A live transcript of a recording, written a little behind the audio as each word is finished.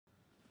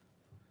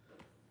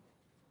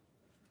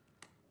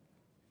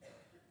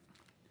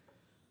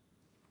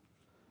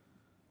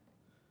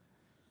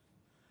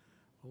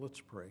Let's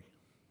pray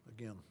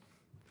again.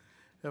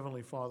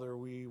 Heavenly Father,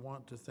 we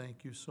want to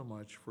thank you so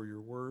much for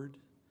your word,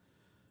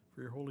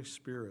 for your Holy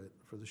Spirit,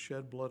 for the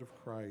shed blood of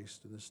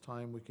Christ. And this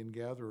time we can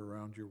gather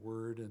around your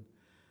word. And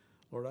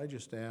Lord, I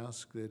just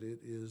ask that it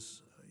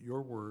is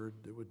your word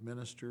that would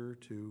minister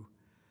to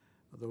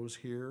those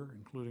here,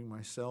 including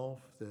myself,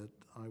 that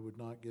I would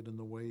not get in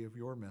the way of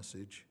your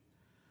message,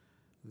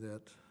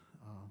 that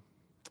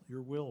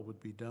your will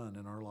would be done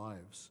in our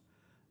lives,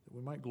 that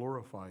we might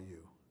glorify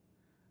you.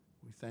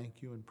 We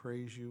thank you and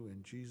praise you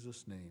in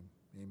Jesus' name.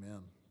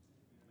 Amen.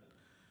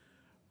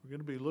 We're going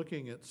to be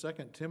looking at 2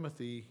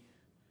 Timothy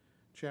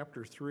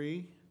chapter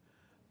 3,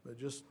 but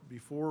just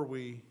before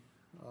we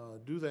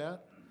do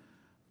that,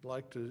 I'd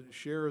like to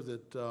share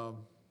that the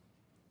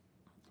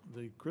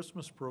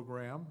Christmas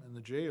program in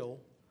the jail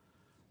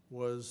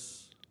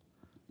was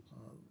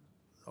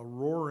a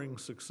roaring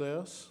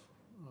success.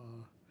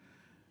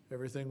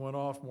 Everything went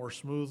off more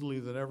smoothly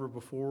than ever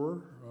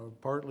before,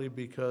 partly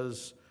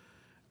because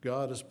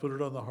God has put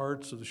it on the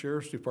hearts of the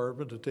Sheriff's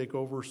Department to take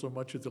over so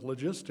much of the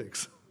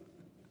logistics.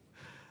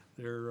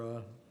 We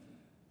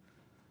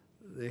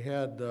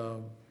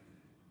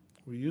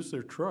used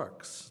their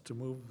trucks to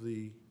move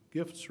the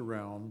gifts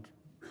around,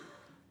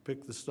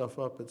 pick the stuff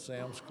up at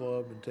Sam's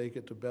Club and take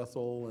it to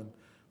Bethel, and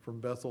from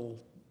Bethel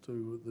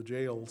to the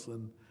jails.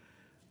 And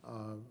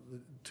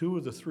two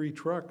of the three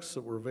trucks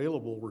that were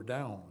available were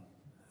down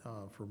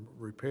from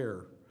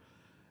repair.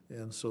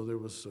 And so there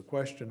was a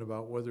question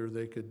about whether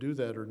they could do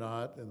that or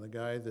not, and the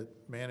guy that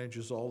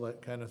manages all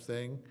that kind of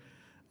thing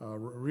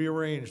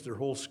rearranged their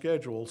whole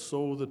schedule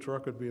so the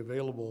truck would be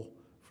available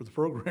for the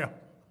program.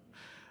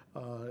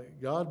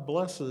 God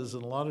blesses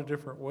in a lot of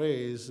different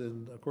ways,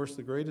 and of course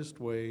the greatest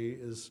way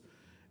is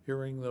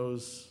hearing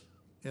those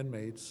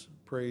inmates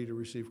pray to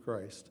receive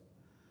Christ.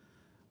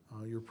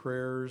 Your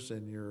prayers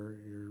and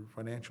your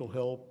financial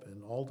help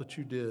and all that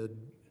you did,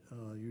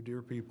 you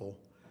dear people,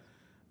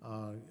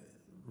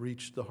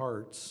 reached the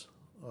hearts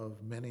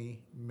of many,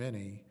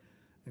 many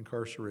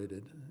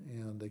incarcerated,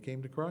 and they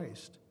came to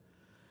Christ.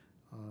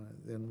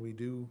 Then we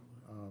do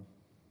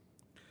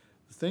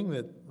the thing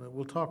that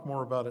we'll talk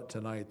more about it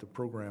tonight. The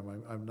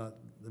program, I'm not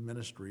the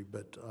ministry,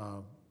 but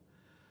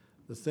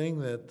the thing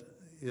that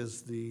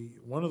is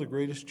one of the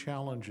greatest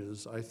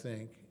challenges, I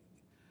think,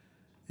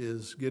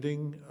 is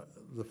getting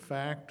the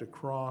fact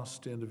across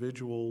to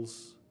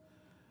individuals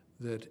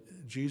that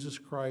Jesus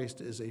Christ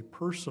is a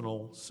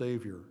personal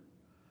Savior.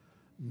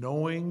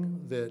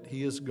 Knowing that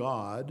he is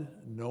God,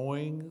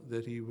 knowing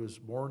that he was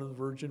born of the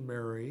Virgin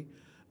Mary,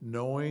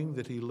 knowing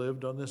that he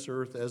lived on this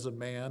earth as a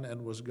man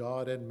and was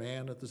God and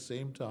man at the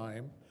same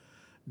time,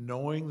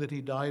 knowing that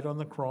he died on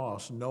the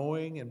cross,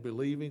 knowing and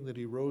believing that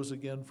he rose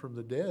again from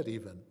the dead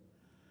even,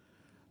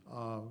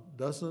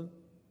 doesn't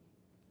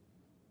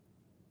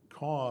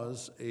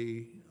cause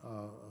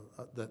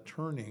that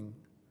turning.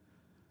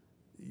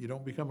 You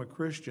don't become a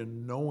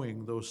Christian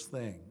knowing those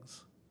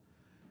things.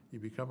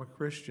 You become a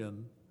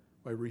Christian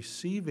by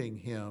receiving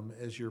him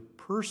as your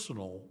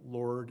personal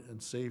Lord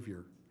and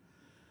Savior.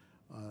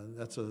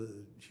 That's a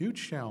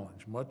huge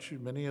challenge.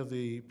 Many of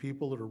the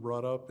people that are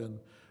brought up in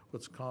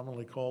what's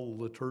commonly called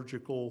the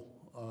liturgical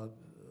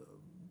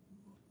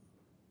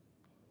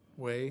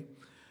way,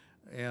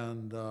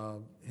 and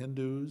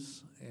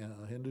Hindus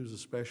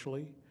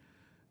especially,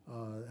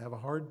 have a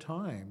hard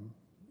time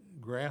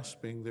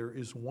grasping there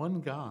is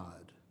one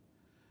God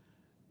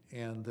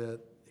and that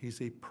he's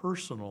a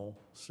personal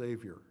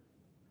Savior.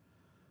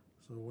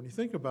 So when you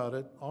think about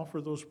it,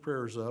 offer those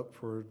prayers up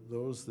for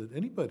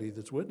anybody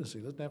that's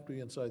witnessing. It doesn't have to be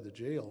inside the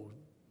jail.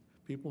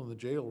 People in the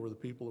jail were the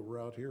people that were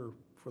out here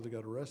before they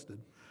got arrested.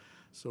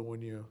 So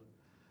when you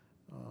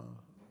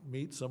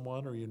meet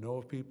someone or you know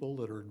of people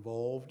that are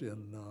involved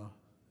in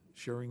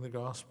sharing the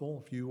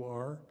gospel, if you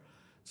are,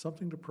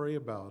 something to pray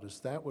about is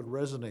that would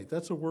resonate.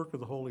 That's a work of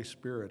the Holy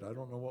Spirit. I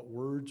don't know what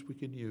words we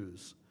can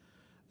use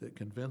that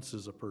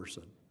convinces a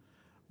person,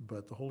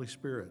 but the Holy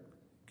Spirit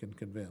can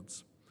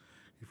convince.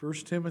 1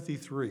 Timothy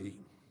 3,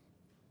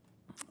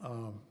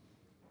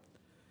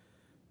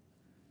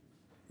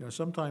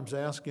 sometimes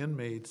ask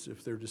inmates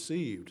if they're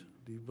deceived.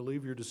 Do you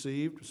believe you're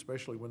deceived,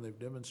 especially when they've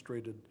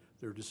demonstrated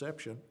their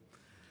deception?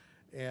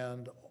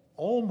 And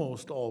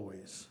almost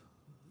always,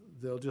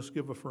 they'll just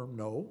give a firm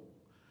no.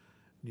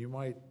 You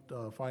might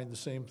find the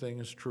same thing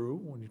is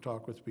true when you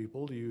talk with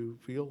people. Do you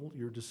feel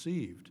you're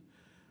deceived?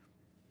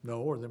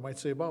 No, or they might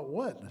say, about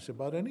what? And I say,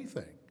 about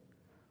anything.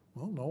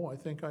 Well, no, I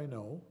think I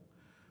know.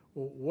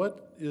 Well,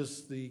 what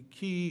is the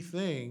key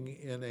thing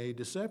in a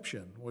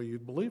deception? Well,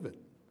 you'd believe it.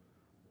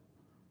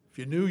 If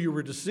you knew you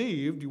were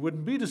deceived, you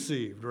wouldn't be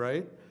deceived,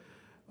 right?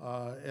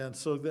 And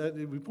so that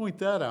we point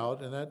that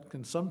out, and that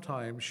can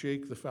sometimes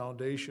shake the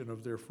foundation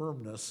of their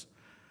firmness,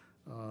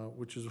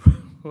 which is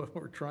what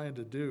we're trying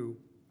to do.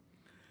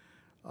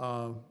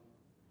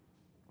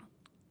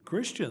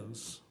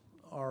 Christians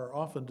are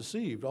often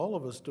deceived. All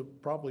of us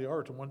probably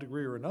are to one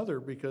degree or another,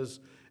 because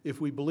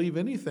if we believe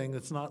anything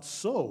that's not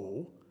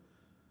so,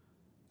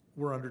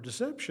 we're under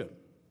deception.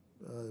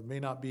 It may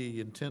not be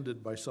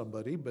intended by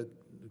somebody, but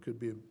it could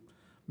be a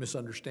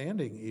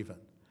misunderstanding even.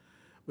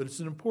 But it's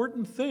an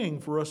important thing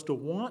for us to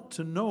want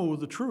to know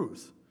the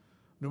truth,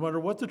 no matter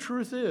what the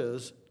truth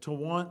is, to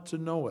want to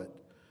know it.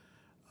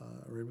 I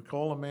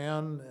recall a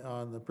man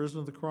on the Prison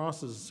of the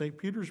Crosses in St.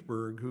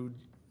 Petersburg who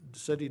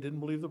said he didn't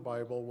believe the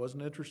Bible,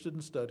 wasn't interested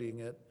in studying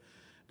it,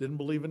 didn't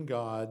believe in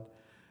God.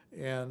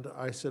 And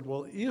I said,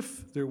 well,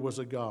 if there was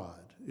a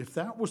God, if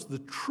that was the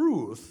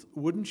truth,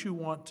 wouldn't you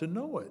want to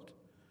know it?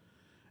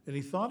 And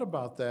he thought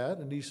about that,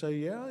 and he said,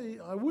 yeah,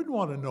 I would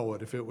want to know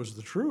it if it was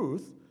the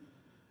truth.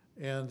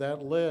 And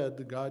that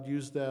led, God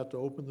used that to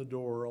open the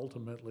door.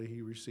 Ultimately,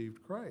 he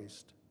received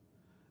Christ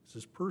as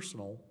his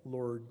personal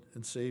Lord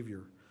and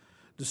Savior.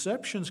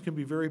 Deceptions can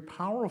be very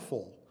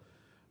powerful.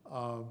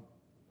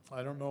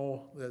 I don't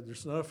know,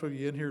 there's enough of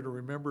you in here to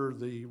remember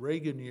the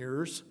Reagan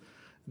years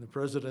in the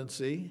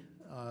presidency.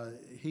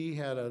 He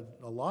had a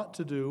lot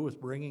to do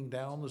with bringing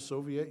down the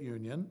Soviet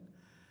Union.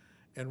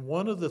 And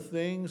one of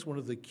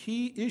the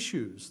key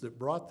issues that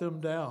brought them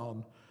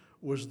down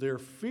was their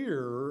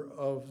fear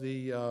of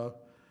the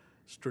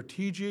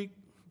Strategic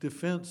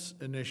Defense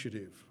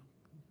Initiative.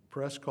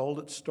 Press called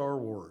it Star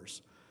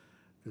Wars,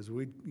 because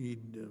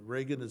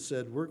Reagan had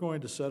said, we're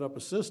going to set up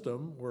a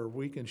system where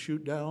we can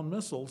shoot down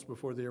missiles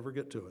before they ever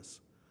get to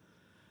us.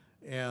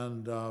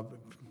 And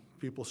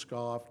people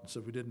scoffed and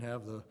said we didn't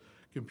have the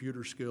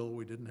computer skill,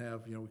 we didn't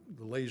have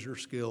the laser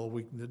skill,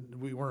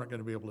 we weren't going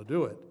to be able to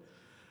do it.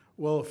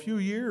 Well, a few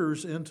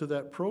years into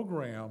that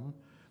program,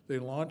 they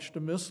launched a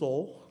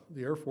missile.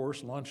 The Air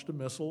Force launched a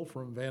missile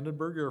from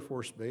Vandenberg Air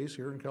Force Base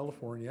here in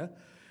California,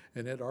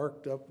 and it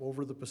arced up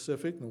over the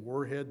Pacific, and the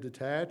warhead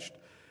detached,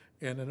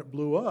 and then it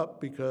blew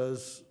up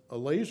because a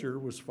laser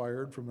was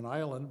fired from an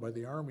island by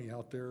the Army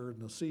out there in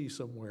the sea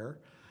somewhere,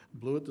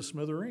 blew it to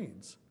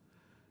smithereens.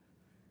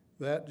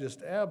 That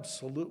just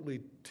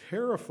absolutely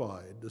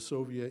terrified the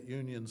Soviet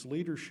Union's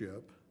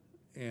leadership,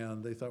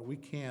 and they thought, we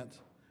can't,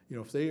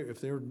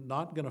 if they're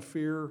not going to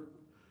fear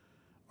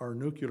our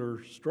nuclear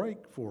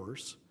strike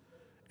force,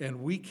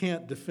 and we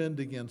can't defend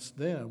against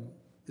them,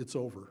 it's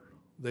over.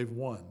 They've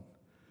won.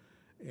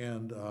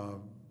 And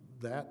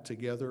that,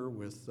 together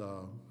with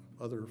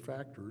other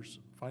factors,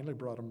 finally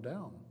brought them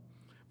down.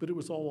 But it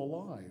was all a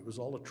lie. It was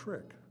all a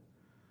trick.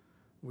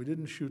 We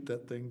didn't shoot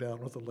that thing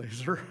down with a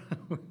laser.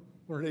 We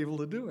weren't able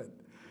to do it.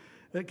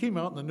 That came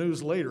out in the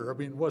news later. I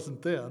mean, it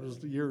wasn't then. It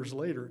was years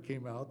later it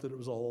came out that it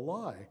was all a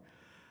lie.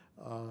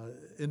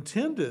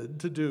 Intended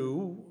to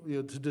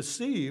to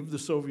deceive the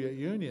Soviet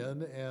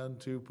Union and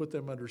to put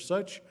them under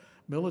such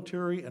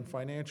military and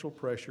financial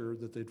pressure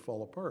that they'd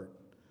fall apart.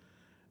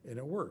 And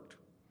it worked.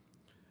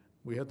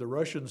 We had the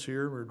Russians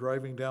here, and we were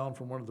driving down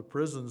from one of the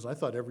prisons. I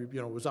thought it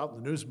was out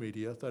in the news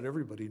media. I thought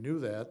everybody knew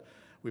that.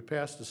 We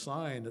passed a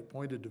sign that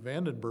pointed to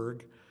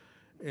Vandenberg,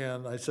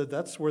 and I said,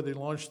 that's where they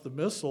launched the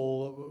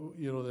missile,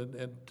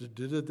 and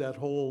did that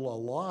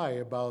whole lie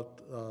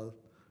about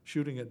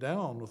shooting it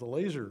down with a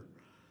laser.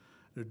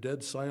 There's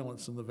dead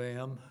silence in the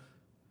van,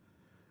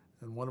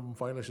 and one of them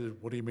finally said,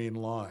 what do you mean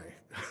lie?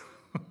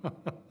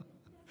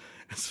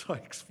 And so I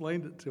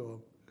explained it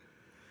to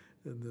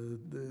him.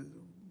 And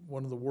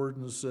one of the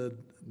wardens said,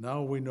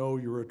 now we know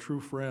you're a true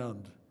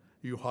friend.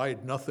 You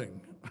hide nothing.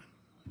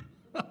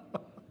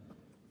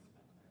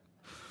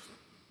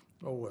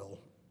 Oh well.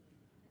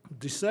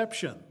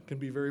 Deception can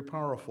be very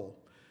powerful.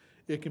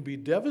 It can be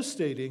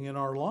devastating in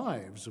our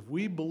lives. If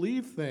we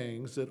believe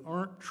things that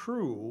aren't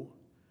true,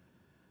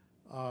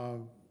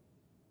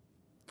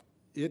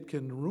 it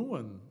can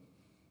ruin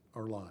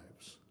our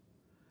lives.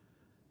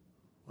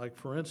 Like,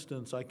 for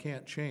instance, I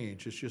can't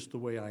change. It's just the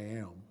way I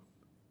am.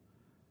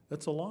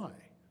 That's a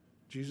lie.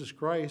 Jesus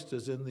Christ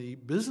is in the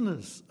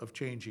business of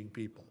changing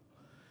people.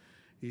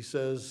 He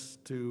says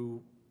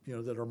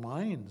that our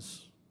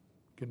minds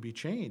can be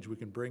changed. We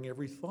can bring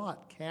every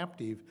thought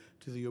captive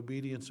to the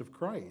obedience of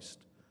Christ.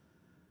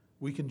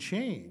 We can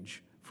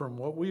change from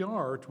what we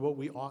are to what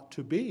we ought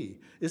to be.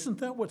 Isn't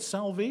that what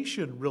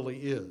salvation really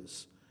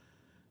is?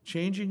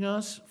 Changing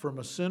us from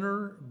a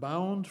sinner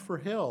bound for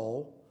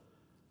hell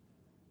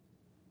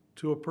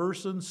to a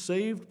person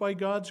saved by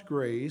God's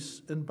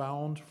grace and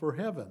bound for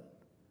heaven.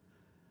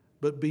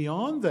 But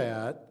beyond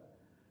that,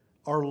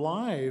 our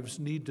lives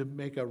need to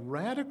make a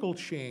radical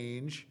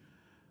change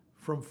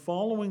from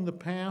following the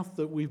path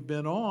that we've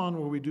been on,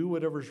 where we do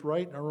whatever's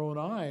right in our own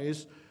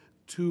eyes,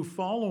 to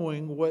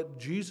following what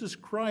Jesus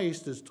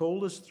Christ has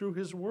told us through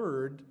his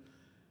word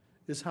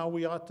is how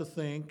we ought to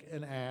think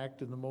and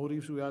act, and the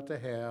motives we ought to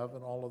have,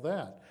 and all of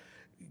that.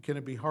 Can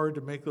it be hard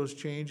to make those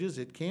changes?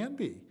 It can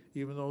be,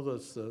 even though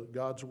that's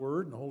God's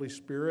word and the Holy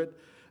Spirit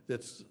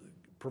that's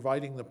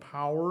providing the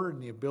power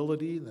and the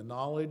ability and the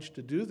knowledge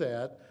to do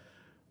that.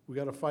 We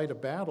got to fight a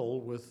battle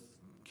with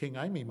King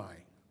Imai.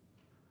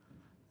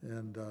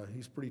 And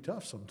he's pretty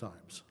tough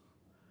sometimes.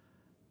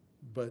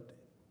 But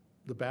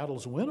the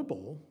battle's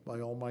winnable by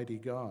Almighty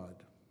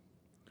God.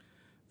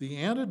 The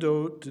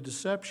antidote to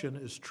deception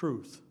is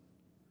truth.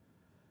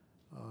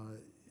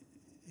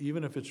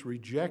 Even if it's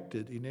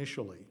rejected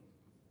initially,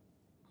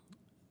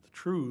 the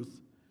truth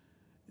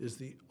is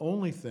the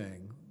only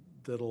thing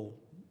that'll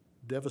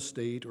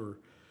devastate or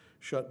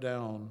shut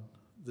down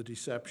the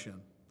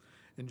deception.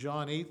 In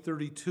John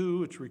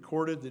 8:32, it's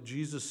recorded that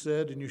Jesus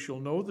said, "And you shall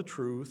know the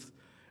truth,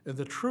 and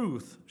the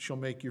truth shall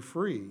make you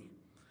free."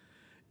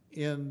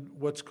 In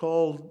what's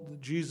called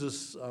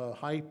Jesus'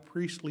 high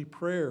priestly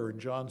prayer in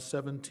John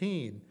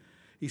 17,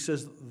 he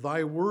says,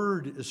 "Thy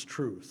word is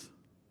truth."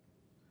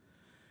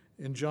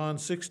 In John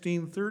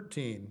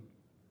 16:13,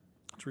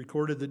 it's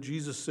recorded that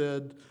Jesus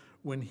said,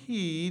 "When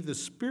he, the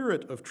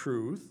Spirit of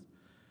truth,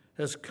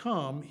 has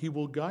come, he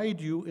will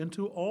guide you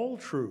into all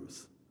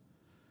truth."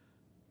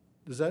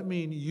 Does that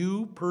mean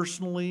you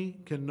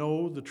personally can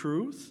know the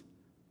truth?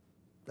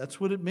 That's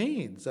what it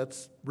means.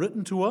 That's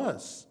written to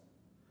us.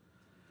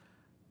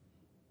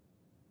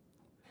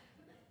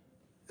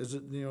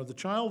 The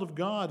child of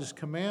God is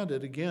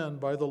commanded again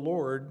by the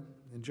Lord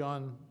in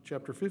John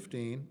chapter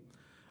 15,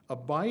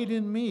 "Abide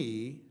in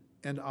me,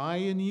 and I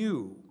in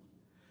you.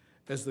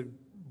 As the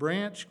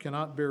branch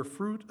cannot bear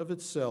fruit of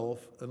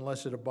itself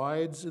unless it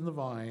abides in the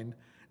vine,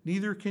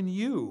 neither can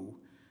you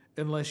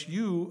unless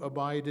you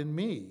abide in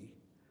me.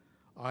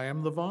 I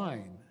am the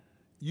vine,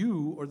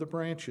 you are the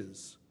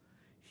branches.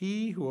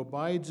 He who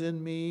abides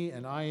in me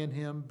and I in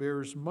him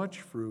bears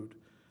much fruit,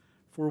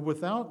 for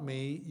without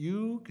me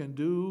you can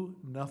do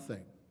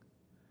nothing."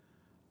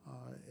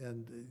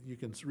 And you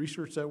can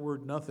research that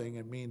word nothing,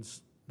 it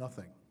means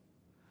nothing.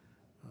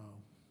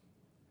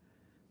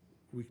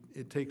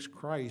 It takes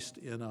Christ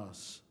in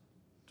us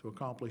to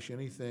accomplish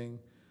anything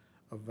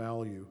of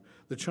value.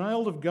 The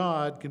child of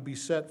God can be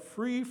set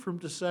free from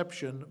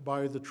deception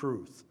by the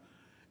truth.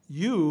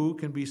 You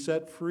can be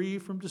set free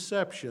from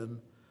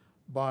deception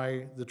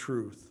by the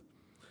truth.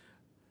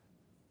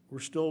 We're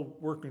still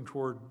working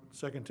toward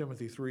 2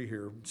 Timothy 3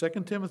 here.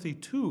 2 Timothy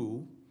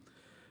 2,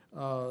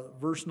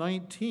 verse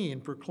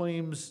 19,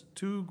 proclaims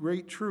two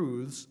great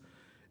truths.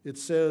 It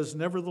says,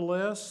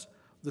 "Nevertheless,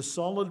 the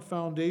solid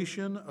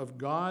foundation of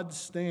God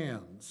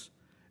stands,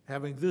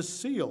 having this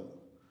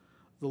seal: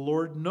 the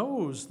Lord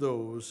knows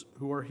those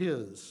who are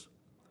his.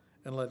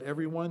 And let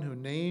everyone who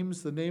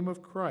names the name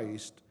of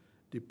Christ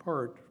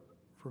depart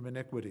from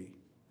iniquity."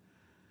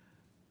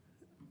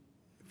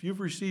 If you've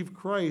received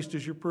Christ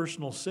as your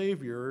personal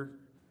Savior,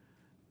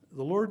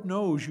 the Lord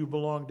knows you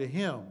belong to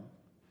him.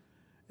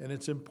 And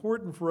it's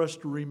important for us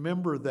to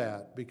remember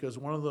that, because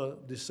one of the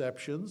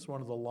deceptions, one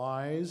of the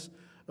lies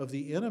of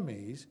the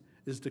enemies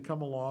is to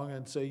come along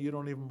and say you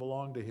don't even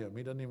belong to him.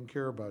 He doesn't even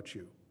care about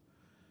you.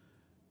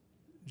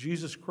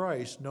 Jesus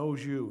Christ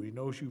knows you. He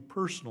knows you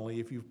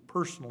personally if you've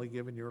personally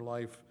given your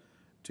life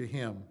to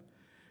him.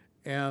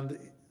 And,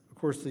 of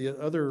course, the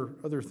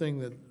other thing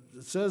that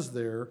it says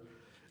there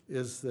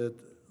is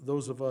that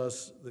those of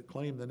us that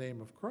claim the name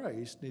of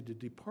Christ need to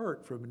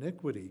depart from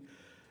iniquity.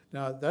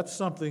 Now, that's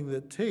something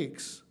that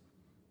takes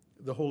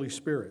the Holy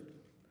Spirit.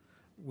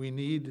 We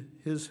need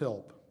his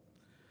help.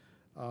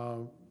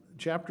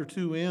 Chapter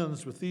 2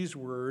 ends with these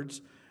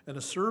words, "And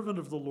a servant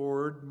of the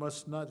Lord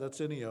must not," that's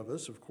any of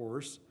us, of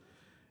course,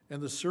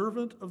 "and the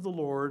servant of the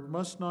Lord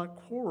must not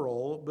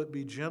quarrel, but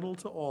be gentle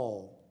to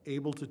all,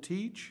 able to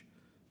teach,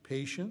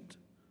 patient,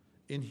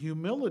 in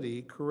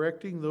humility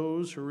correcting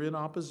those who are in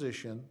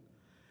opposition,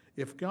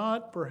 if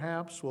God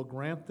perhaps will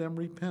grant them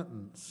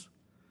repentance,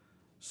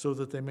 so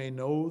that they may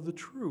know the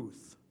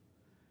truth,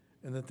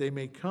 and that they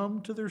may come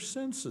to their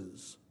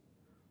senses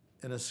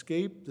and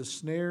escape the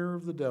snare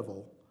of the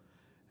devil,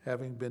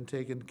 having been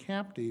taken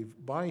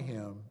captive by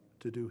him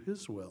to do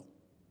his will."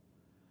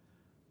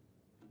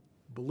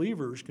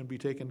 Believers can be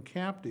taken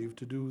captive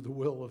to do the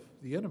will of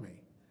the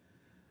enemy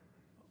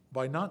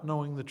by not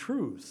knowing the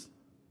truth.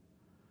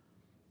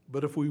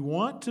 But if we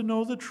want to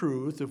know the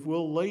truth, if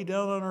we'll lay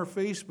down on our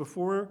face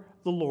before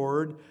the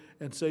Lord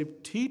and say,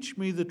 "Teach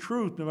me the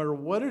truth, no matter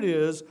what it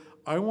is,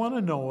 I want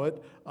to know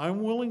it.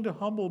 I'm willing to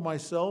humble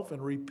myself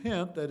and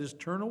repent," that is,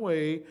 turn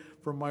away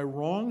from my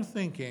wrong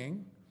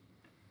thinking,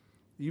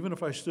 even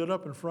if I stood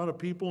up in front of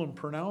people and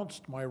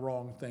pronounced my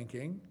wrong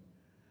thinking,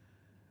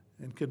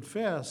 and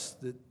confess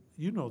that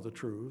you know the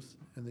truth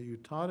and that you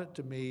taught it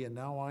to me, and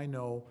now I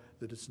know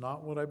that it's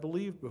not what I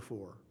believed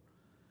before.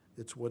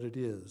 It's what it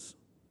is.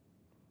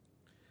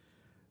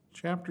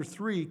 Chapter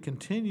 3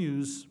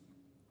 continues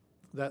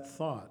that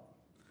thought.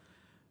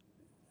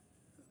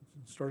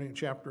 Starting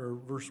at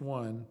verse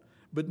 1,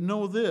 "But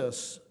know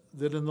this,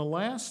 that in the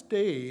last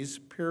days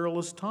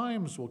perilous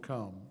times will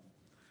come.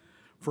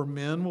 For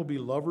men will be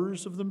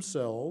lovers of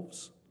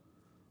themselves,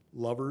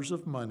 lovers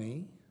of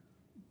money,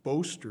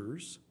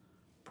 boasters,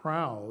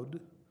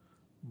 proud,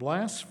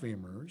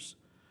 blasphemers,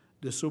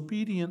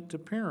 disobedient to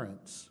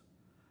parents,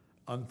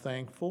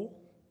 unthankful."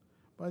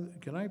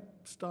 Can I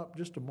stop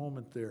just a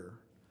moment there?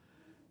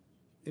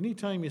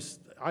 Anytime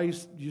I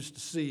used to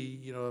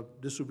see,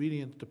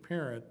 disobedient to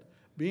parent,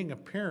 being a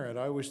parent,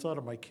 I always thought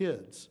of my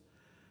kids.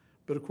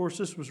 But of course,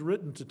 this was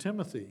written to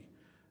Timothy,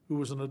 who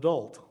was an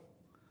adult.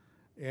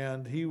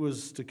 And he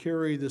was to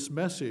carry this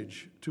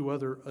message to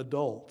other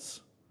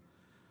adults.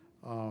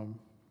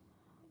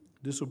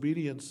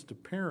 Disobedience to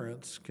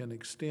parents can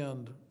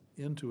extend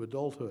into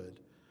adulthood,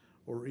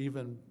 or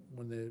even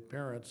when the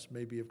parents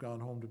maybe have gone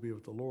home to be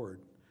with the Lord.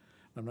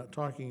 I'm not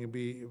talking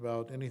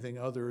about anything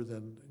other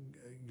than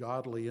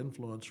godly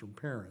influence from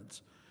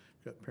parents.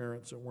 If you've got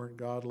parents that weren't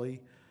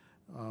godly,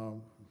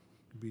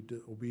 be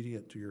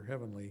obedient to your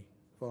heavenly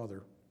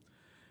Father.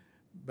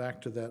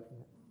 Back to that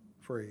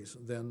phrase.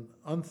 Then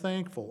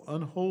unthankful,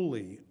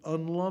 unholy,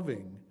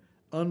 unloving,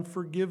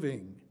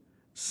 unforgiving,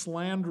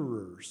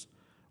 slanderers,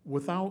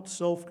 without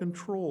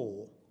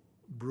self-control,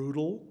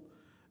 brutal,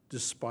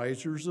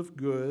 despisers of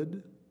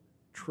good,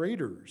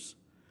 traitors,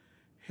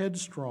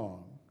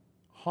 headstrong,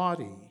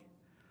 haughty,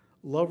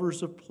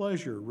 lovers of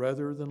pleasure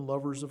rather than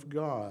lovers of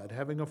God,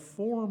 having a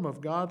form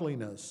of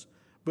godliness,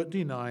 but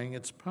denying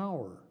its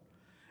power.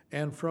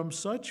 And from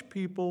such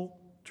people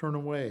turn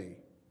away.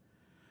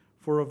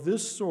 For of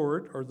this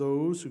sort are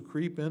those who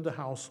creep into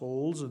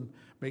households and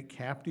make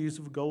captives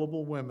of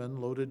gullible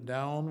women, loaded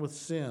down with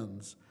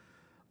sins,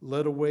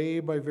 led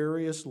away by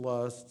various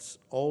lusts,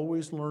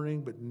 always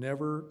learning but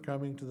never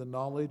coming to the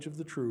knowledge of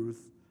the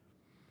truth.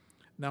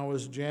 Now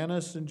as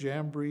Jannes and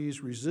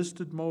Jambres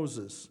resisted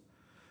Moses,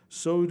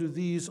 so do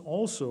these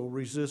also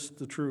resist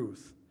the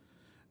truth.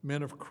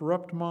 Men of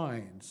corrupt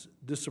minds,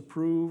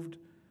 disapproved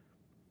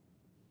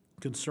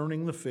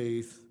concerning the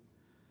faith,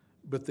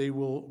 but they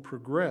will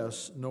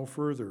progress no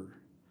further,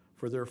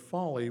 for their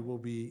folly will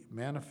be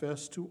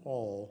manifest to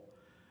all,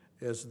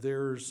 as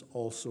theirs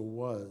also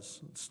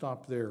was.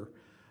 Stop there.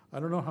 I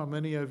don't know how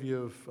many of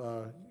you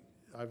have,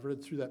 I've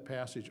read through that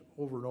passage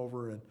over and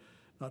over, and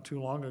not too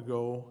long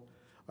ago,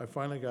 I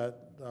finally got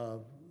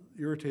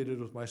irritated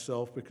with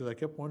myself because I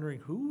kept wondering,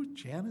 who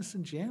Jannes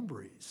and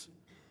Jambres?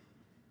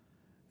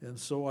 And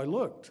so I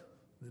looked.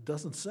 It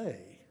doesn't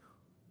say.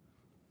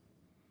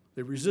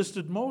 They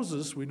resisted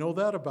Moses. We know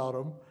that about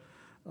them.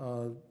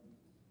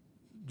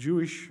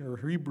 Jewish or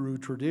Hebrew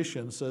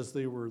tradition says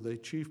they were the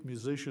chief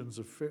magicians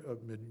of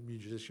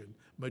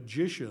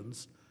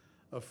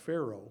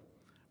Pharaoh.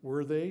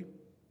 Were they?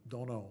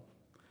 Don't know.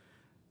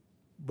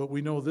 But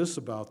we know this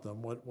about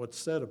them, what's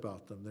said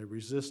about them. They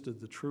resisted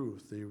the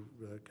truth. They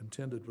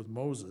contended with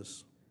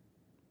Moses.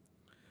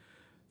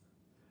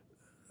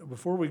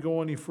 Before we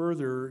go any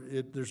further,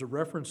 there's a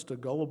reference to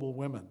gullible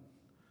women.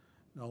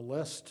 Now,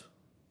 lest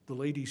the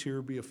ladies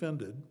here be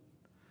offended,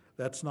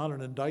 that's not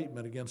an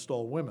indictment against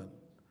all women.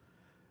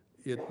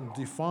 It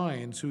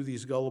defines who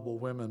these gullible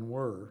women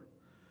were.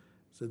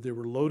 It said they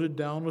were loaded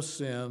down with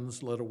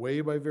sins, led away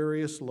by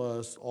various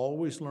lusts,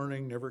 always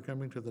learning, never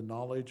coming to the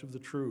knowledge of the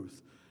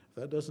truth. If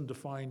that doesn't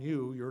define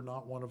you, you're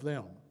not one of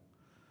them.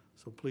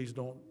 So please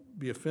don't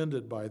be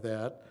offended by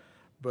that.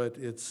 But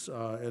it's,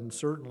 and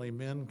certainly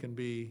men can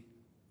be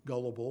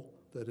gullible,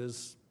 that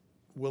is,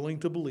 willing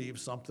to believe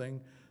something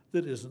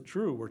that isn't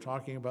true. We're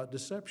talking about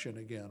deception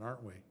again,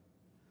 aren't we?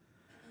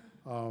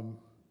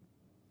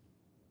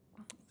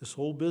 This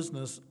whole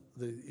business,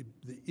 the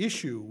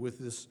issue with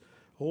this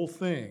whole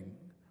thing,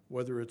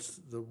 whether it's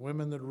the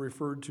women that are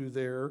referred to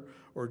there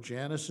or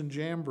Jannes and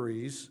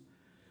Jambres,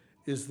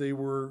 is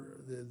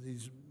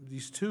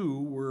these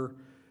two were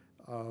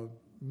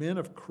men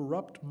of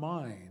corrupt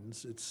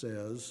minds, it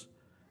says,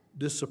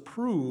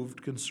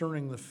 disapproved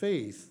concerning the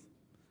faith.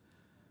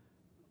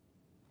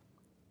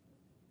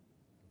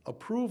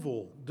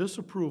 Approval,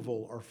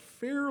 disapproval are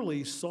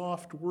fairly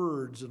soft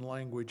words in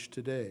language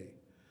today,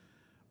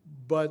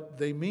 but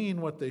they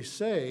mean what they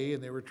say,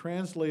 and they were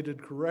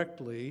translated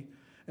correctly,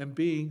 and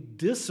being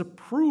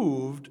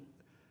disapproved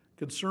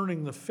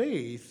concerning the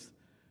faith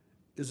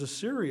is a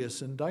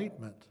serious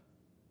indictment.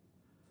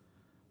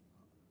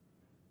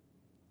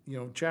 You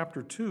know,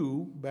 chapter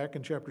 2, back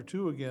in chapter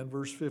 2 again,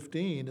 verse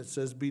 15, it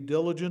says, "Be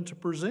diligent to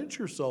present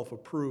yourself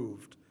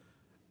approved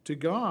to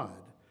God,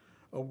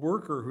 a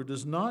worker who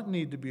does not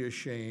need to be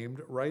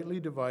ashamed, rightly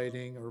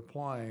dividing or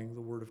applying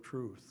the word of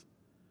truth."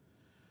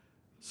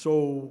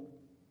 So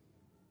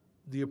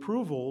the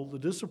approval, the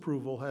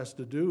disapproval has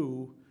to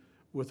do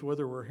with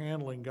whether we're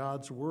handling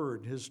God's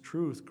word, his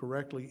truth,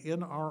 correctly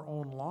in our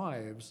own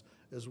lives,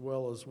 as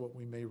well as what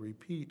we may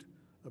repeat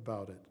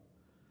about it.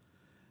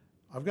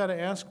 I've got to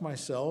ask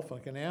myself, I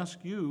can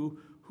ask you,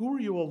 who are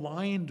you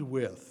aligned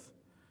with?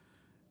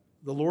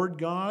 The Lord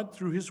God,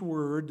 through his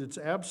word, its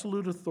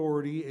absolute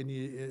authority,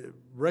 and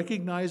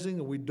recognizing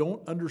that we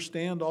don't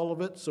understand all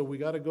of it, so we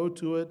got to go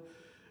to it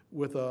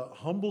with a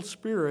humble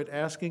spirit,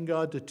 asking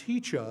God to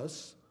teach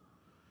us,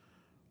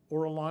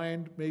 or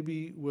aligned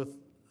maybe with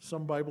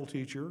some Bible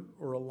teacher,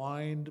 or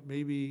aligned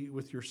maybe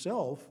with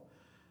yourself.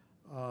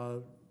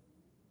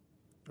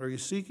 Are you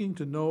seeking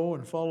to know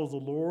and follow the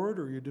Lord,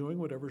 or are you doing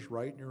whatever's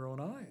right in your own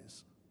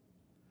eyes?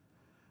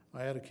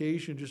 I had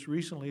occasion just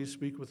recently to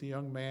speak with a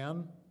young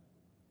man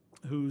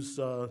who's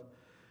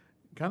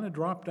kind of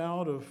dropped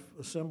out of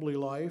assembly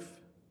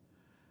life,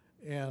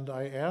 and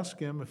I asked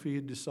him if he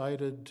had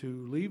decided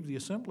to leave the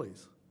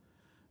assemblies.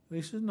 And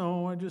he said,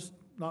 "No, I'm just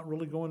not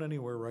really going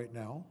anywhere right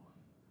now."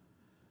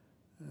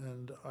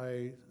 And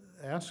I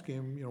asked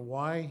him,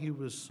 why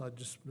I'd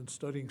just been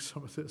studying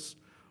some of this.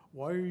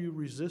 Why are you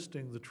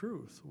resisting the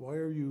truth? Why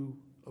are you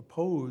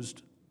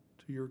opposed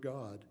to your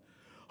God?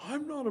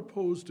 "I'm not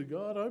opposed to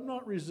God. I'm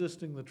not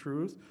resisting the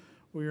truth."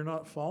 Well, you're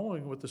not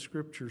following what the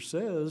scripture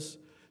says.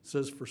 It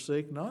says,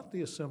 "Forsake not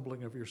the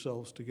assembling of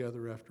yourselves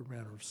together after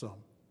manner of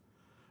some."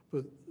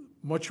 but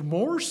much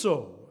more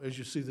so as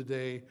you see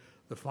the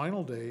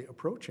final day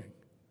approaching.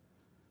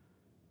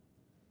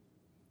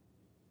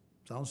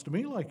 Sounds to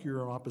me like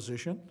you're in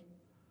opposition.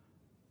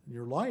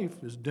 Your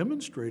life is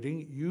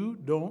demonstrating you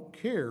don't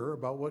care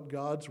about what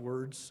God's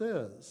word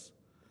says.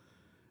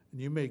 And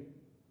you may,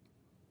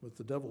 with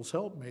the devil's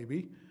help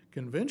maybe,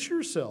 convince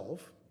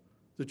yourself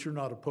that you're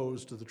not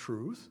opposed to the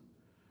truth,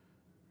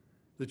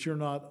 that you're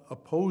not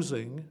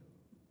opposing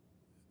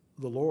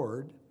the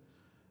Lord,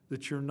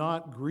 that you're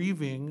not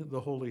grieving the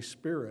Holy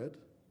Spirit,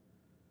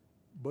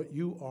 but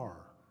you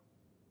are.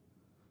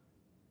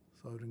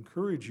 So I would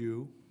encourage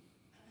you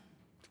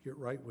to get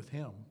right with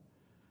Him.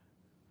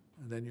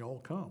 And then you all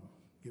come.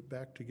 Get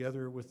back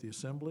together with the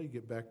assembly,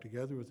 get back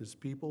together with His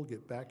people,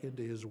 get back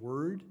into His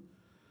Word.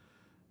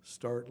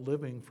 Start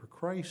living for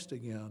Christ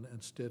again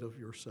instead of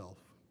yourself.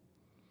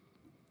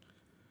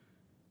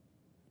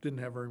 Didn't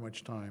have very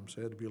much time,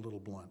 so I had to be a little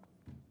blunt.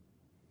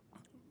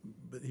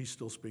 But He's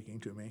still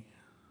speaking to me.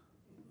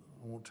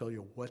 I won't tell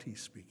you what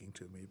He's speaking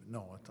to me, but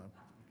no, I'm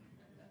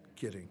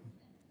kidding.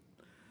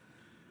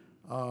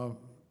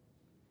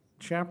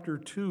 Chapter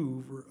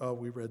 2,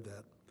 we read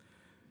that.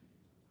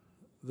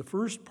 The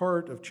first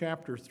part of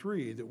chapter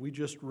 3 that we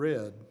just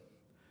read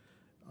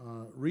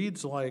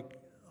reads like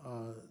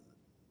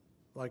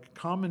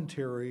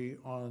commentary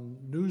on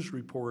news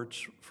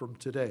reports from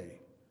today.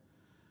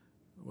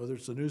 Whether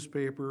it's a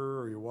newspaper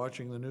or you're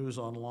watching the news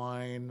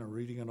online or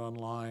reading it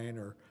online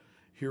or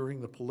hearing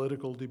the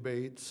political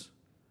debates,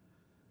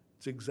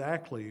 it's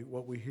exactly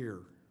what we hear.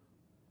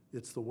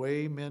 It's the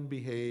way men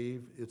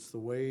behave. It's the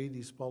way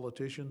these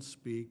politicians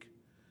speak.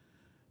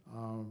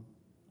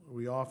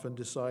 We often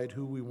decide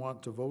who we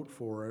want to vote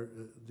for.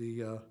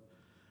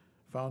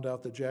 Found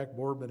out that Jack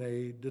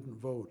Bourbonnais didn't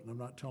vote, and I'm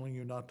not telling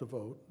you not to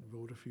vote.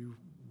 Vote if you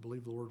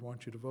believe the Lord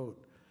wants you to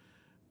vote.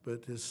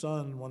 But his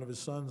son, one of his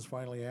sons,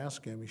 finally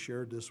asked him, he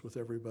shared this with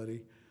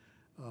everybody,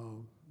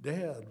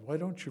 Dad, why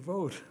don't you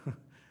vote?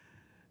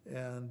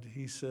 And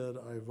he said,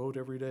 I vote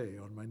every day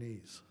on my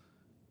knees.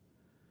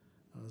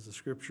 As the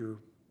scripture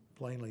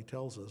plainly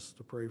tells us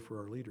to pray for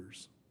our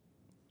leaders.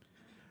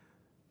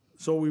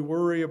 So we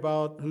worry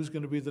about who's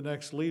going to be the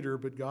next leader,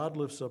 but God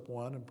lifts up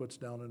one and puts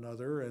down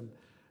another, and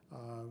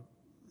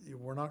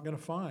we're not going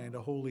to find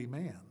a holy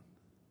man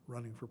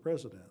running for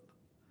president.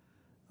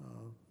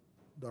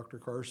 Dr.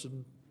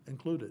 Carson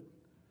included.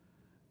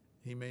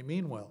 He may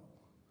mean well,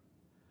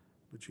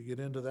 but you get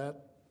into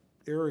that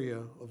area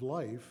of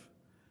life,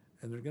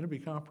 and there are going to be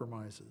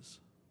compromises.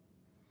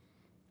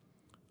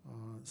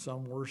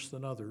 Some worse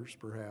than others,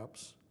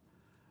 perhaps.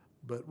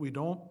 But we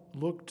don't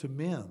look to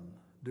men,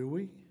 do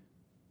we?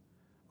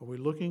 Are we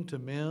looking to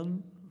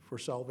men for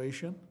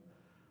salvation?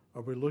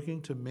 Are we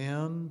looking to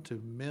men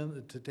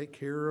to take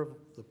care of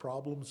the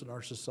problems in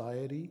our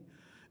society?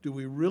 Do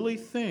we really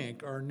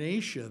think our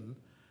nation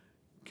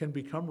can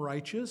become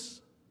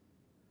righteous?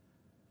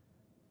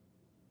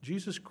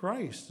 Jesus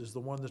Christ is the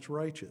one that's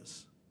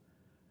righteous.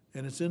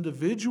 And it's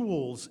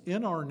individuals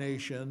in our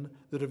nation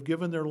that have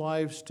given their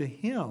lives to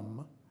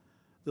Him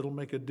that'll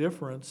make a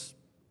difference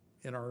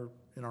in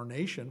our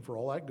nation, for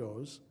all that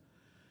goes.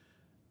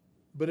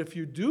 But if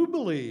you do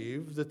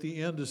believe that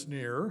the end is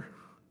near,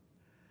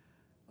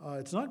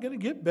 it's not going to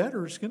get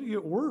better, it's going to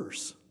get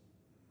worse.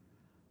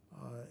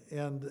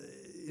 And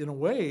in a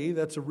way,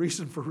 that's a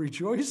reason for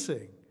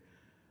rejoicing,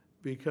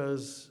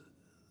 because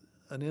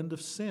an end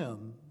of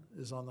sin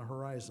is on the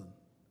horizon.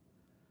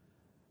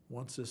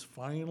 Once this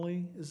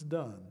finally is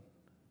done,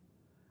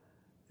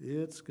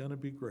 it's going to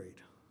be great.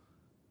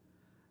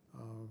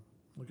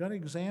 We've got to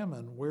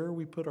examine where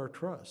we put our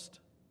trust.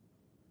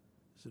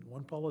 Is it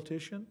one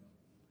politician?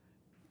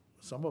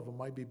 Some of them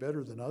might be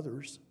better than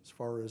others as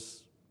far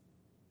as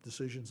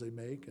decisions they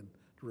make and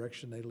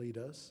direction they lead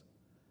us,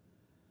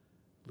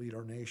 lead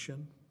our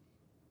nation.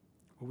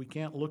 But we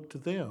can't look to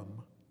them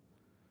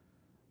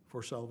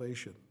for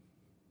salvation.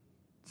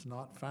 It's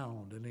not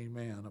found in any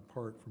man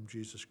apart from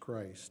Jesus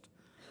Christ.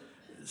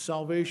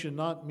 Salvation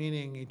not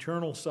meaning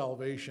eternal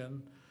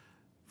salvation,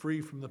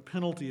 free from the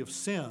penalty of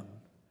sin,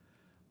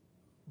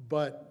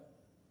 but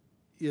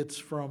it's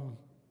from,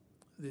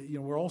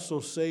 we're also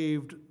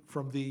saved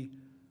from the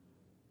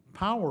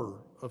power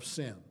of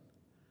sin.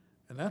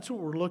 And that's what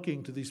we're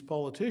looking to these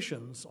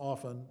politicians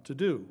often to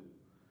do,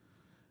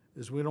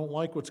 is we don't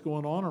like what's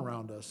going on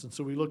around us, and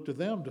so we look to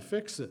them to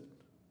fix it.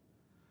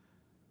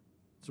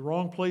 It's the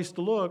wrong place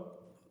to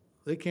look.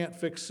 They can't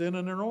fix sin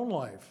in their own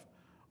life,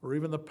 or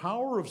even the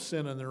power of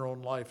sin in their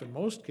own life in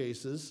most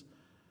cases,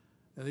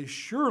 and they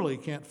surely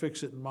can't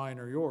fix it in mine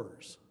or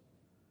yours.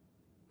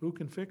 Who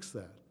can fix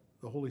that?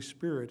 The Holy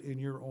Spirit in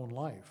your own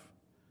life.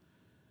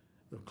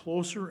 The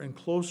closer and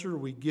closer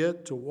we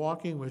get to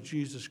walking with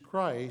Jesus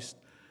Christ,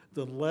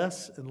 the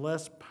less and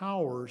less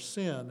power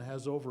sin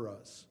has over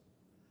us.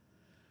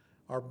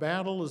 Our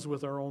battle is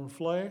with our own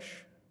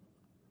flesh.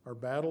 Our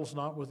battle's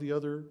not with the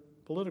other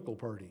political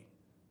party.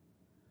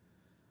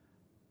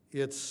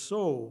 It's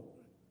so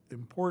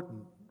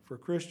important for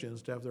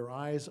Christians to have their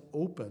eyes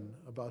open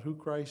about who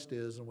Christ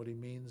is and what He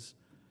means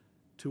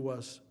to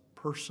us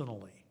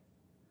personally.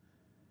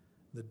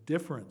 the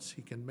difference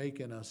he can make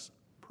in us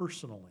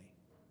personally.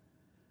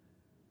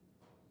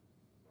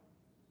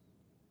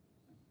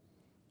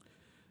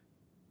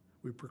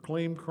 We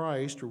proclaim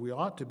Christ, or we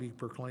ought to be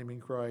proclaiming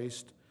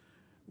Christ,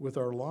 with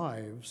our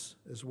lives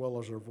as well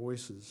as our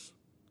voices.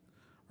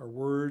 Our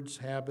words,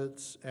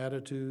 habits,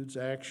 attitudes,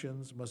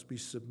 actions must be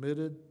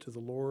submitted to the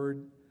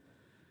Lord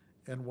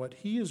and what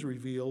he has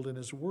revealed in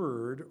his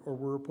word, or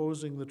we're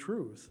opposing the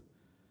truth.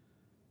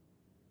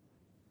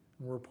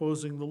 And we're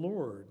opposing the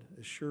Lord,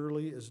 as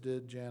surely as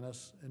did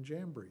Jannes and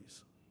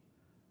Jambres.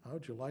 How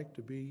would you like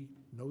to be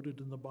noted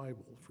in the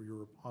Bible for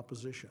your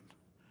opposition?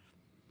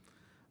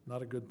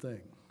 Not a good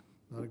thing.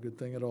 Not a good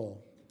thing at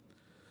all.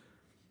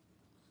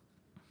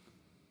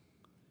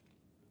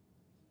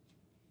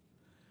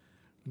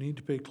 We need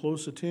to pay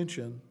close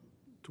attention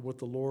to what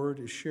the Lord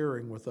is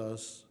sharing with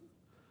us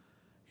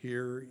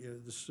here.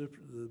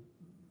 The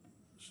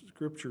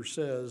Scripture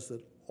says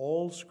that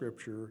all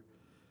Scripture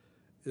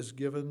is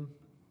given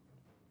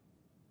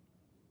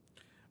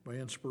by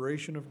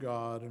inspiration of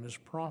God and is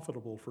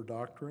profitable for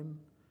doctrine,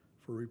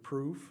 for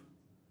reproof,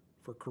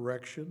 for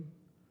correction,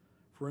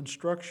 for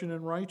instruction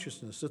in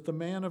righteousness, that the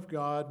man of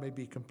God may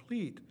be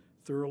complete,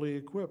 thoroughly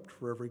equipped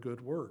for every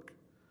good work.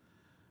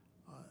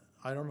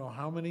 I don't know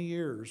how many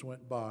years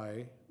went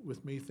by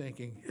with me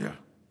thinking, yeah,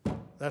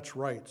 that's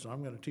right, so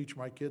I'm going to teach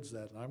my kids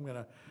that, and I'm going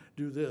to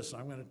do this,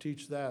 I'm going to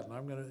teach that,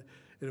 and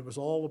it was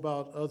all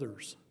about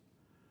others.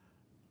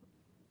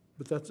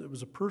 But it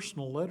was a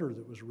personal letter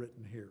that was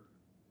written here.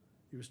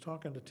 He was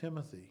talking to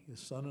Timothy, his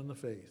son in the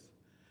faith.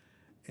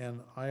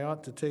 And I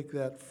ought to take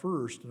that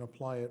first and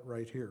apply it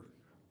right here.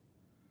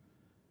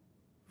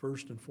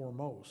 First and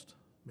foremost.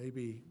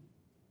 Maybe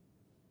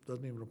it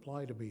doesn't even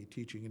apply to me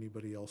teaching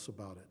anybody else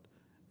about it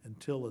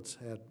until it's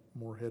had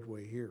more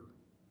headway here.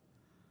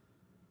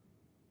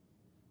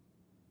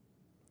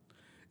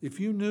 If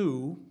you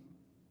knew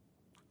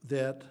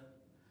that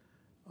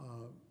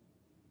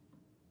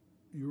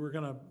you were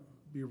going to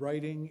be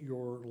writing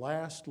your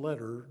last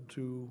letter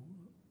to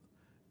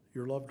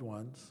your loved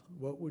ones,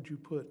 what would you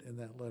put in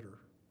that letter?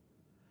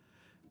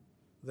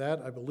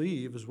 That, I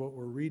believe, is what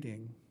we're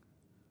reading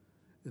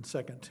in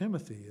 2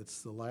 Timothy.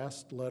 It's the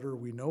last letter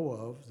we know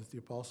of that the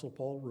Apostle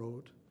Paul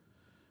wrote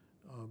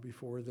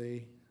before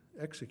they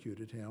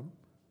executed him.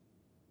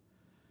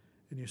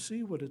 And you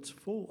see what it's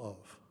full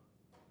of.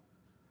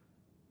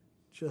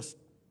 Just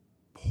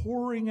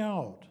pouring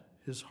out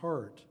his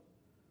heart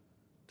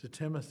to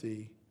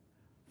Timothy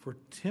for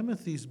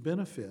Timothy's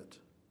benefit,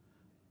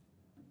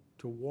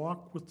 to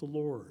walk with the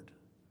Lord,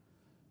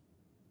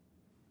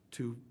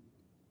 to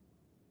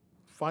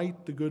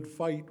fight the good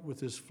fight with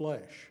his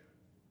flesh.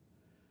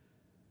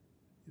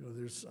 You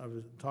know, I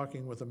was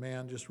talking with a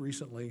man just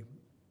recently,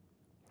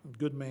 a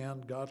good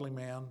man, godly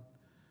man,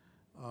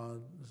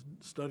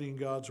 studying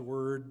God's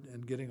word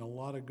and getting a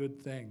lot of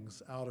good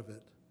things out of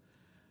it.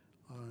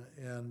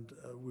 And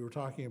we were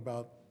talking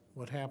about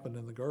what happened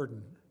in the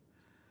garden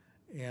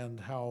and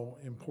how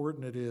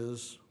important it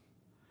is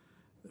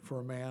for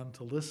a man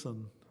to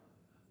listen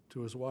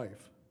to his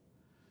wife.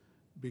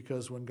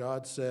 Because when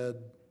God said,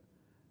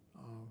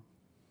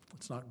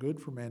 it's not good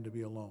for man to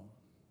be alone,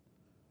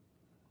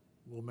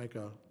 we'll make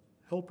a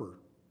helper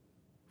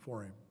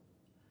for him.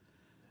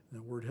 And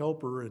the word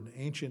helper in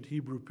ancient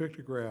Hebrew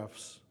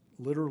pictographs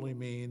literally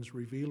means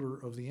revealer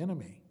of the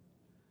enemy.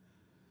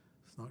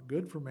 It's not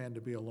good for man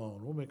to be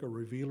alone. We'll make a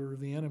revealer of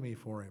the enemy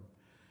for him.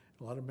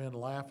 A lot of men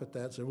laugh at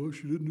that and say, well,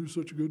 she didn't do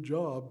such a good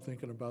job,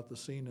 thinking about the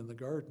scene in the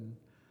garden,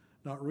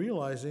 not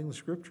realizing the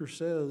Scripture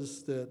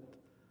says that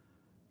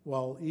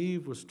while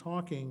Eve was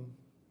talking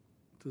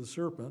to the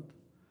serpent,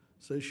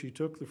 it says she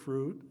took the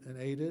fruit and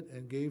ate it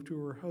and gave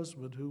to her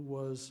husband who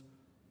was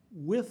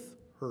with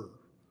her.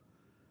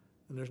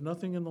 And there's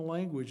nothing in the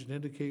language to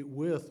indicate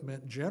with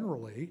meant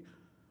generally,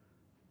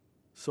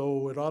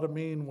 so it ought to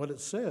mean what it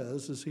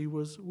says is he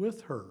was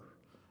with her.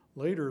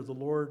 Later, the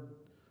Lord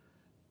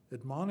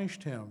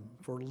admonished him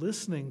for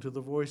listening to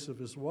the voice of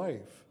his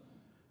wife,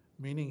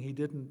 meaning he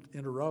didn't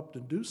interrupt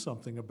and do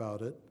something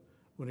about it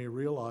when he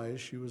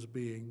realized she was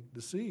being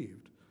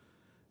deceived.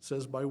 It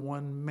says, by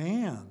one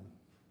man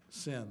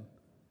sin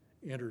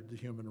entered the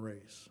human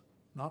race.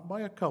 Not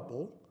by a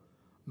couple,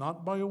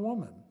 not by a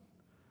woman,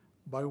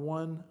 by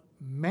one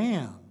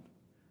man.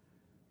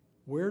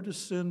 Where does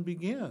sin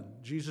begin?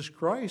 Jesus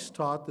Christ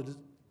taught that it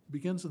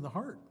begins in the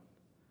heart.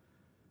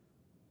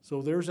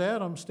 So there's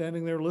Adam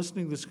standing there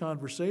listening to this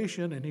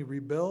conversation, and he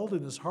rebelled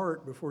in his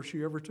heart before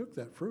she ever took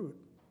that fruit.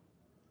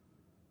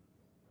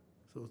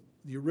 So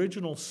the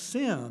original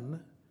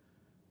sin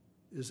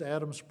is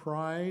Adam's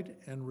pride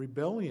and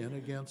rebellion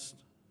against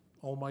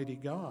Almighty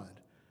God.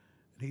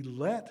 And he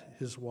let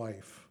his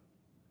wife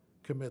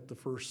commit the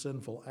first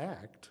sinful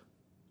act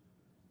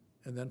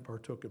and then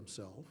partook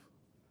himself.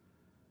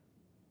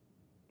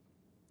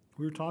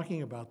 We were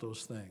talking about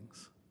those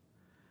things,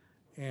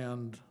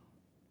 and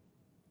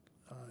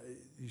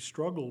he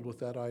struggled with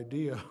that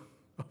idea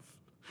of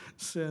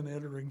sin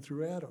entering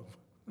through Adam.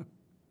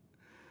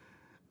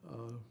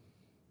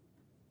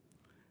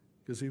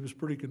 Because he was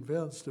pretty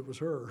convinced it was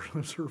her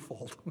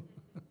fault.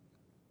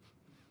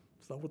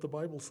 not what the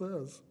Bible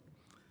says.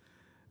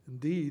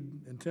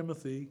 Indeed, in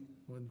Timothy,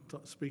 when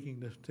speaking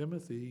to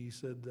Timothy, he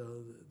said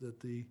that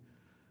the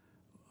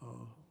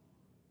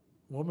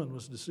woman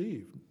was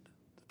deceived,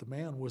 that the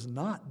man was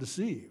not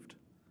deceived.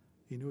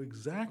 He knew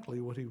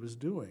exactly what he was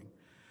doing.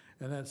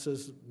 And that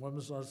says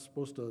women's not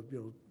supposed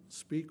to,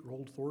 speak or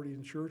hold authority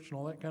in church and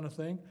all that kind of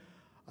thing.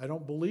 I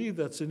don't believe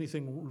that's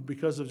anything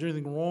because there's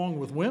anything wrong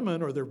with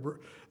women or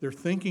their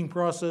thinking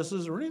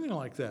processes or anything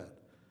like that.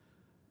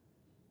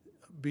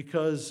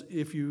 Because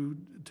if you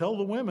tell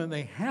the women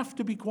they have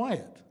to be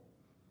quiet,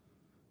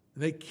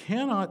 they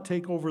cannot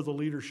take over the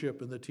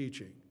leadership and the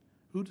teaching,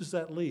 who does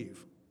that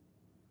leave?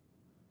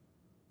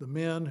 The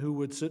men who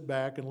would sit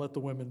back and let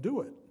the women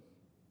do it,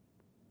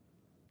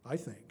 I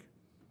think.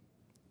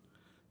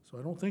 So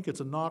I don't think it's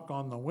a knock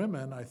on the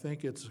women. I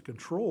think it's a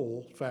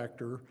control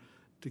factor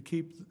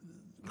to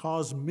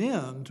cause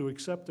men to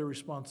accept their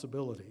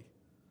responsibility.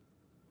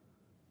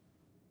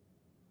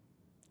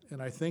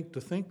 And I think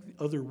to think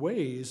other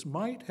ways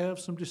might have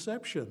some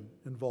deception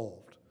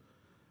involved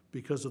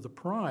because of the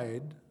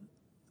pride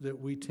that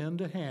we tend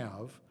to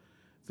have,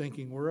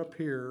 thinking we're up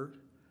here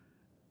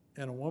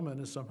and a woman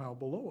is somehow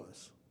below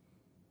us.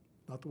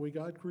 Not the way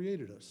God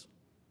created us.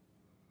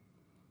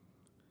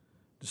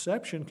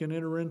 Deception can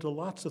enter into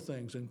lots of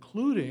things,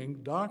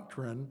 including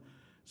doctrine.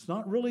 It's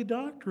not really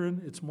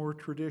doctrine, it's more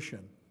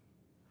tradition.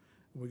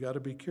 We got to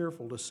be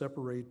careful to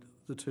separate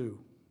the two.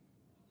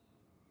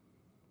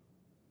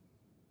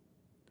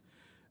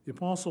 The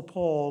Apostle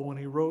Paul, when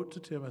he wrote to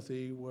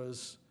Timothy,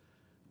 was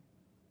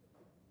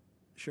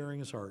sharing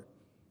his heart.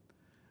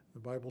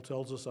 The Bible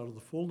tells us out of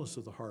the fullness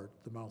of the heart,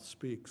 the mouth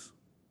speaks.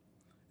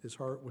 His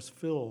heart was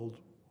filled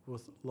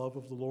with love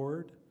of the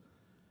Lord,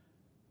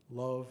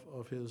 love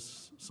of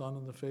his son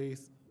in the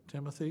faith,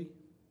 Timothy,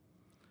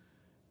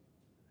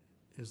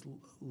 his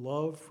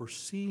love for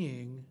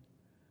seeing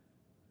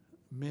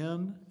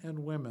men and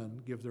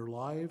women give their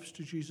lives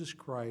to Jesus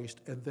Christ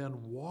and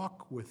then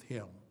walk with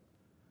him.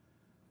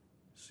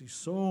 See,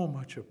 so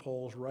much of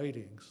Paul's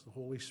writings, the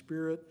Holy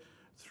Spirit,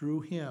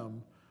 through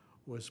him,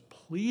 was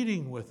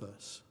pleading with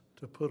us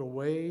to put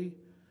away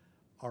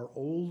our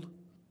old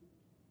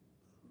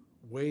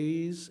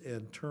ways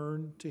and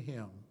turn to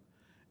him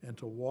and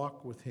to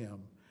walk with him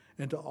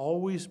and to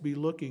always be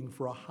looking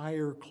for a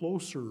higher,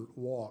 closer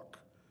walk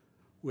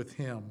with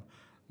him,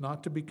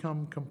 not to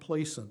become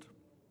complacent,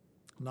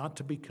 not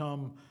to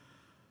become,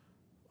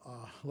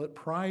 let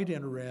pride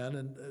enter in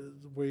and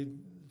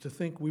to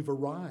think we've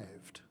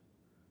arrived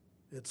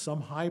at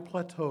some high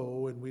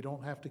plateau and we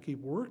don't have to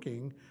keep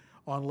working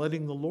on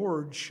letting the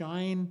Lord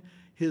shine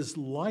his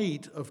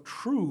light of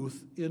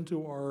truth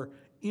into our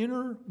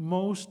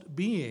innermost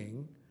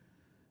being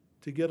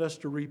to get us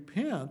to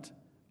repent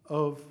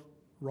of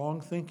wrong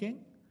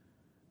thinking,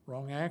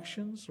 wrong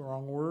actions,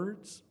 wrong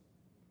words,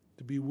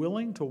 to be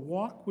willing to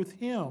walk with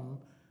him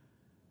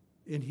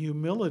in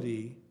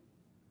humility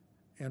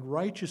and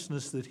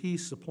righteousness that he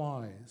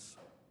supplies.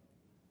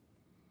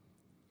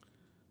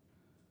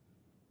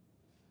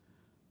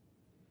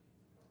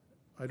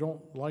 I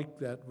don't like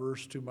that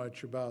verse too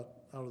much about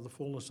out of the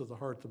fullness of the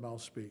heart the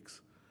mouth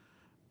speaks,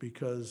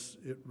 because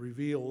it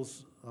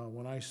reveals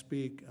when I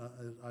speak,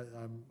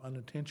 I'm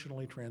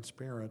unintentionally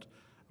transparent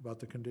about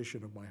the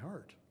condition of my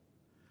heart.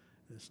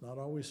 It's not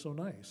always so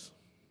nice.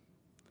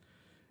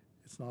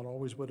 It's not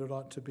always what it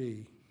ought to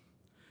be.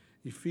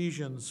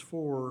 Ephesians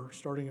 4,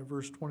 starting at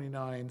verse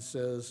 29,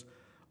 says,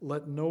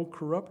 "Let no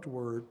corrupt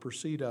word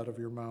proceed out of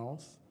your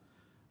mouth,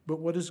 but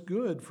what is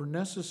good for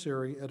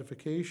necessary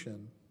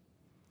edification,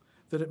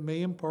 that it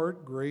may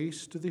impart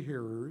grace to the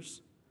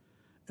hearers,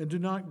 and do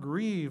not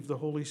grieve the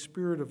Holy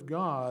Spirit of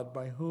God,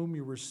 by whom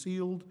you were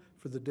sealed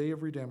for the day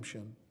of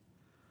redemption.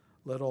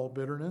 Let all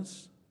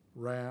bitterness,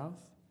 wrath,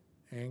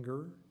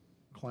 anger,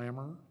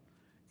 clamor,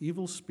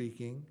 evil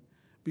speaking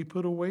be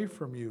put away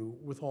from you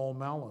with all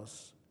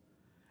malice,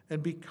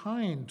 and be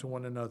kind to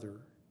one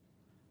another,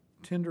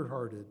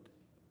 tender-hearted,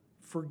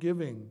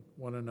 forgiving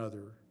one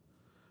another,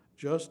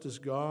 just as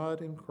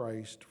God in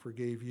Christ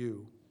forgave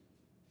you."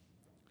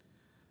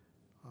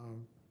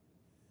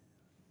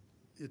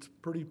 It's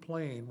pretty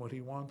plain what he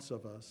wants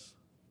of us.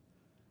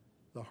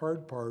 The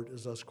hard part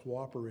is us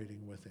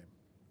cooperating with him,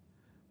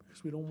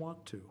 because we don't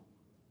want to.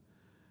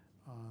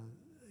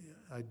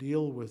 I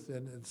deal with,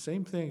 and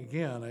same thing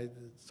again,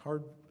 it's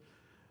hard,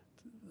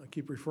 I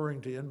keep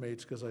referring to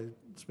inmates because I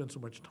spend so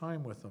much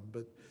time with them,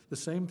 but the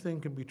same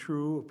thing can be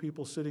true of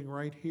people sitting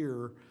right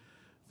here.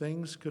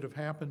 Things could have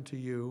happened to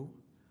you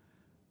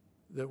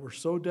that were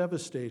so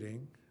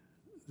devastating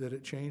that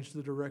it changed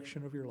the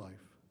direction of your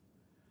life.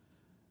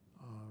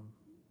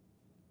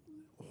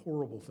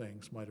 Horrible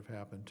things might have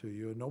happened to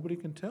you, and nobody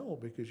can tell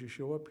because you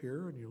show up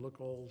here and you look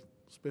all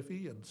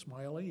spiffy and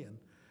smiley and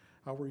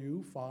how are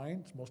you? Fine.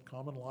 It's the most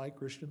common lie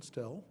Christians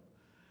tell.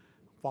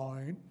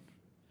 Fine.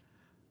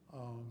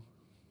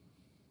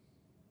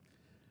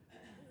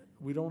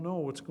 We don't know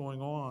what's going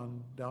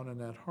on down in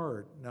that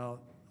heart.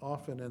 Now,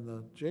 often in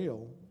the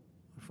jail,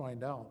 we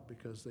find out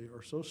because they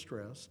are so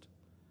stressed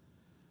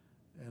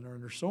and are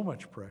under so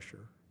much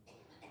pressure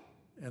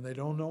And they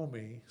don't know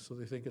me, so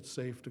they think it's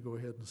safe to go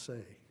ahead and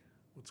say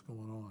what's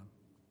going on.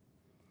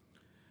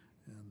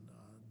 And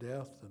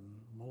death and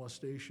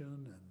molestation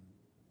and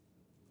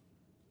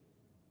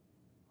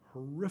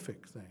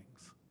horrific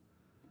things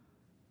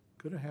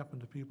could have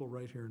happened to people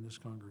right here in this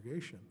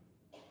congregation.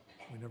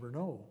 We never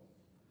know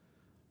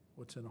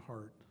what's in a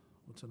heart,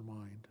 what's in a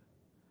mind.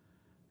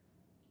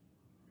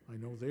 I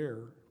know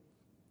there,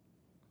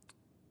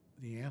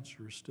 the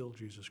answer is still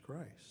Jesus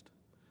Christ.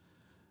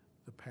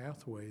 The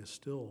pathway is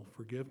still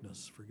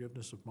forgiveness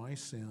of my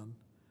sin,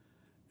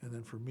 and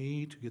then for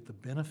me to get the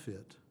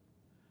benefit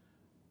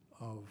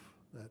of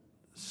that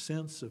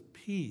sense of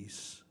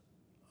peace,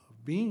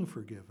 of being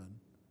forgiven,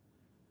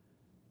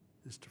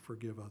 is to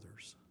forgive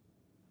others,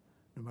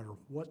 no matter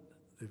what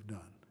they've done.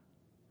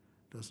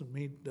 Doesn't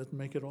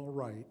make it all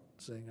right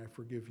saying I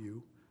forgive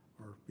you,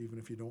 or even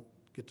if you don't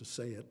get to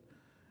say it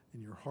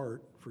in your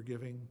heart,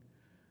 forgiving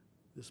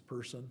this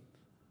person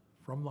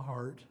from the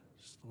heart,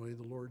 just the way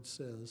the Lord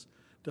says,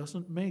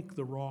 doesn't make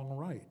the wrong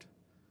right.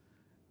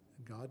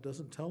 God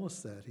doesn't tell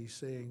us that. He's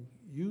saying,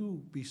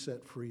 you be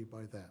set free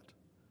by that.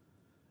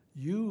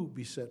 You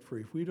be set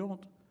free. If we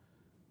don't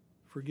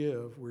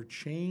forgive, we're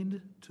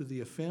chained to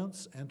the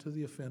offense and to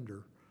the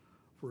offender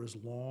for as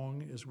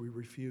long as we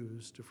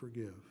refuse to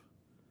forgive.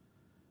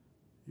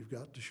 You've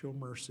got to show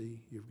mercy.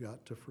 You've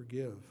got to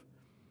forgive.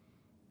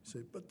 You say,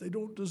 but they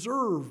don't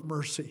deserve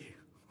mercy.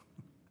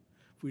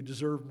 If we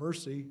deserve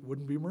mercy, it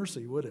wouldn't be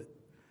mercy, would it?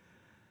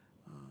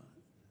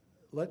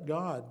 Let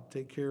God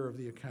take care of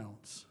the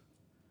accounts.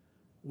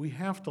 We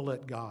have to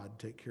let God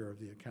take care of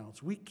the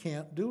accounts. We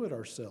can't do it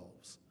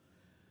ourselves.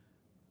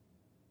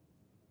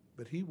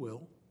 But He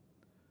will.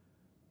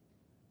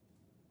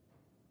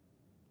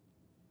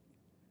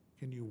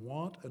 Can you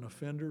want an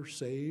offender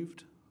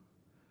saved?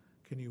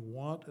 Can you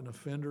want an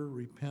offender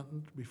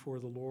repentant before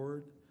the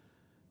Lord?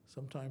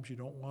 Sometimes you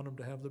don't want them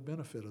to have the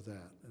benefit of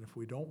that. And if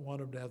we don't want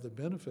them to have the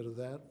benefit of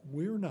that,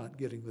 we're not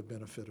getting the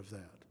benefit of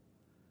that.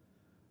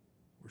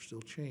 We're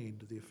still chained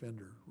to the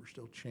offender. We're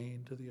still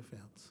chained to the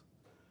offense.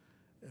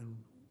 And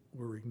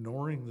we're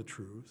ignoring the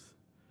truth.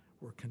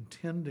 We're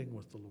contending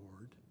with the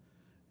Lord,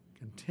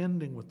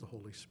 contending with the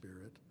Holy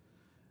Spirit,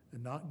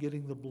 and not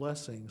getting the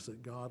blessings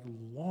that God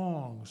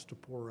longs to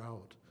pour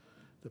out,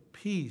 the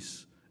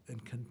peace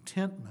and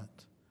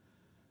contentment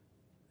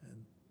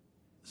and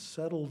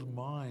settled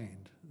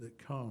mind that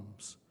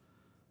comes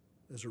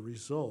as a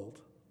result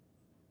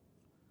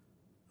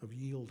of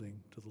yielding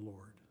to the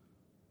Lord.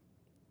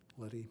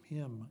 Letting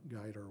Him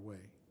guide our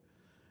way.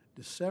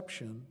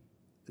 Deception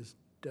is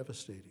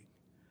devastating.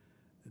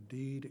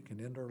 Indeed, it can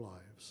end our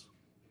lives.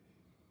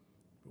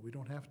 But we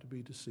don't have to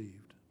be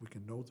deceived. We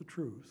can know the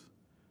truth,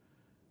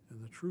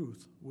 and the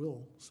truth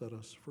will set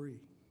us free.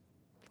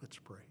 Let's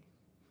pray.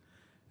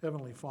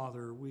 Heavenly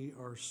Father, we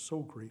are so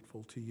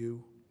grateful to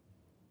You.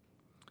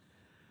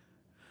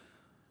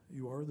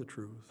 You are the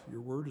truth.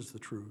 Your word is the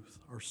truth.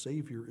 Our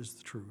Savior is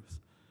the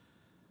truth.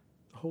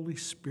 The Holy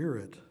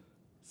Spirit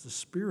is the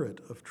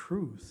Spirit of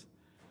truth.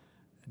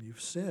 And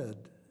You've said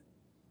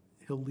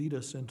He'll lead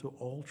us into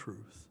all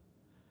truth.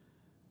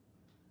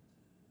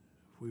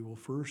 If we will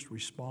first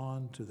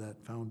respond to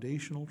that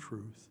foundational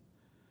truth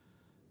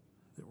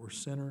that we're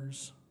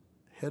sinners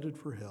headed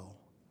for hell,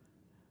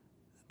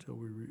 until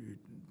we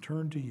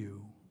turn to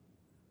You,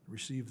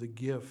 receive the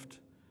gift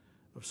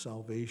of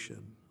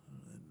salvation,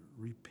 and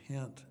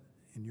repent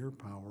in Your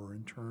power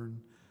and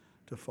turn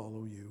to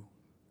follow You.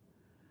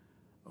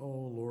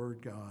 Oh,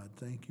 Lord God,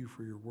 thank You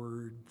for Your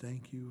word.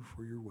 Thank You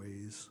for Your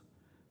ways.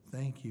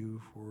 Thank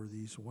You for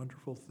these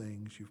wonderful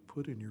things You've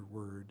put in Your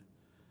word.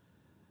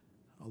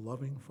 A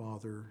loving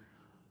Father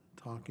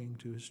talking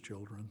to His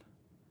children.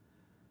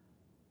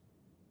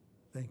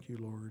 Thank You,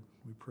 Lord.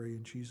 We pray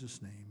in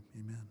Jesus' name.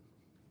 Amen.